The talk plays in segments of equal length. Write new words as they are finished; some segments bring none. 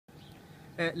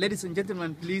Ladies and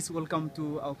gentlemen, please welcome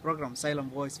to our program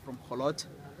Silent Voice from Holot.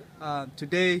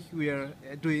 Today we are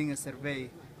doing a survey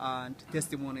and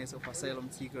testimonies of asylum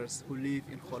seekers who live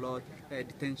in Holot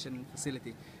detention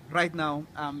facility. Right now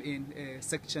I'm in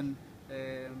section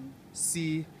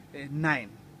C9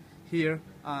 here,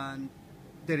 and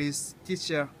there is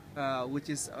teacher which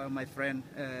is my friend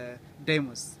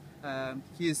Demus.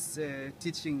 He is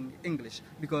teaching English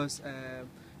because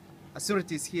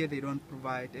authorities here, they don't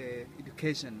provide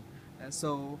education.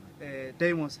 So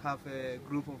Demus have a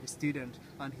group of students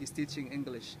and he's teaching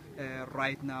English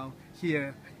right now.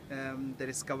 Here there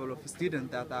is a couple of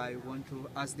students that I want to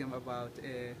ask them about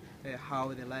how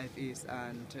the life is,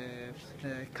 and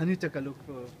can you take a look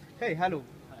for... Hey, hello.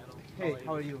 Hey,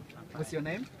 how are you? What's your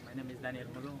name? My name is Daniel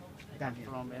Mulu.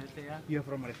 Daniel. I'm from Eritrea. You're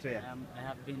from Eritrea. I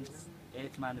have been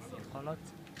 8 months in Holot.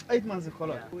 8 months in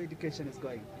Holot. Yeah. How education is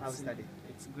going? How's study?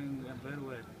 It's going very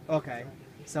well. Okay.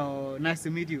 So nice to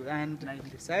meet you. And Nice. on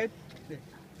this side,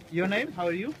 your name? How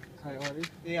are you? Hi, how are you?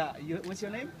 Yeah. What's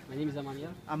your name? My name is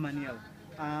Emmanuel. Emmanuel.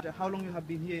 And how long you have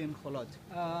been here in Holot?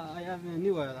 I am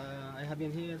newer. I have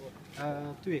been here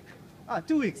 2 weeks.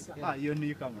 2 weeks. Yeah. You're a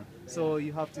newcomer. So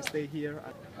you have to stay here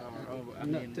at, I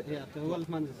mean, 12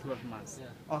 months. 12 months.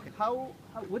 Yeah. Okay.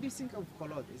 What do you think of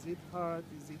Holot? Is it hard?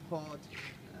 Is it hot?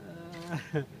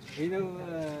 You know,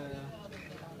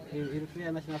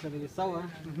 Eritrea national assembly is sour.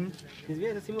 It's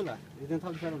very similar. It doesn't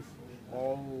have difference.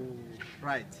 Oh,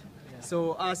 right. Yeah.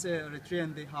 So as a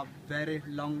Eritrean, they have very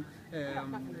long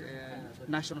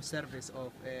national service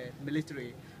of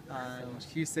military, and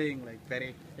he's saying like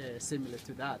very similar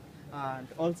to that. And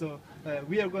also,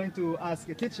 we are going to ask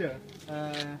a teacher.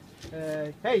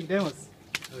 Hey, Demos,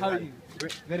 how are you?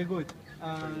 Great. Very good.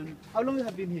 And how long you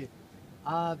have been here?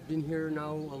 I've been here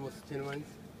now almost 10 months.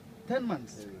 10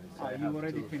 months. 10 months. I You have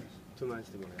already finished. 2 months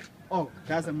to go. Yeah. Oh,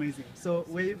 that's amazing. So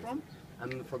where are you from?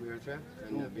 I'm from Eritrea,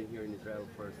 and I've been here in Israel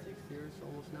for 6 years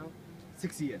almost now.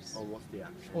 6 years. Almost, yeah.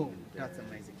 Oh, And, that's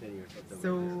amazing. 10 years. of the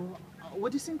So, work.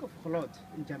 what do you think of Holot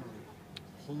in general?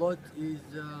 Holot is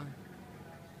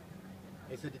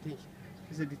it's a detention.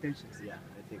 It's a detention. Yeah,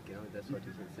 I think that's what it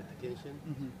is. It's a detention.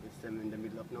 It's in the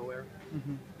middle of nowhere.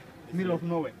 It's Middle of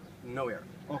nowhere. nowhere.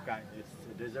 Okay. It's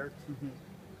a desert,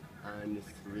 and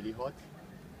it's really hot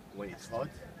when it's hot,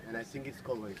 and I think it's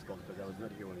cold when it's cold, because I was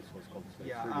not here when it was cold. So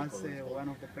Yeah, it's really as cold when it's cold. one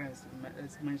of the friends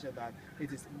has mentioned that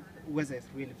it is weather is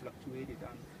really fluctuated,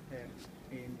 and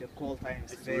in the cold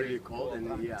times It's very really cold,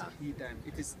 and yeah. heat time.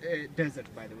 It is a desert,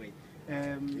 by the way.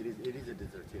 It is a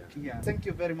desert here. Yeah. Thank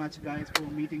you very much, guys, for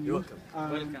meeting You're you.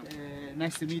 welcome. Welcome.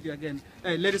 Nice to meet you again.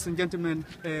 Ladies and gentlemen,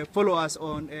 follow us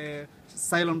on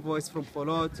Silent Voice from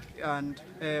Holot and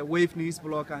Wave News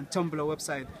blog and Tumblr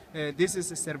website. This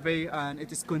is a survey, and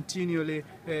it is continually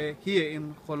here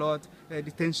in Holot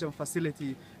detention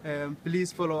facility.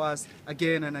 Please follow us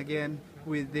again and again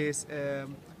with these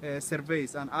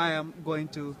surveys, and I am going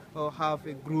to have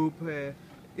a group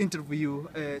interview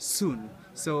soon.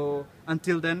 So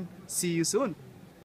until then, see you soon.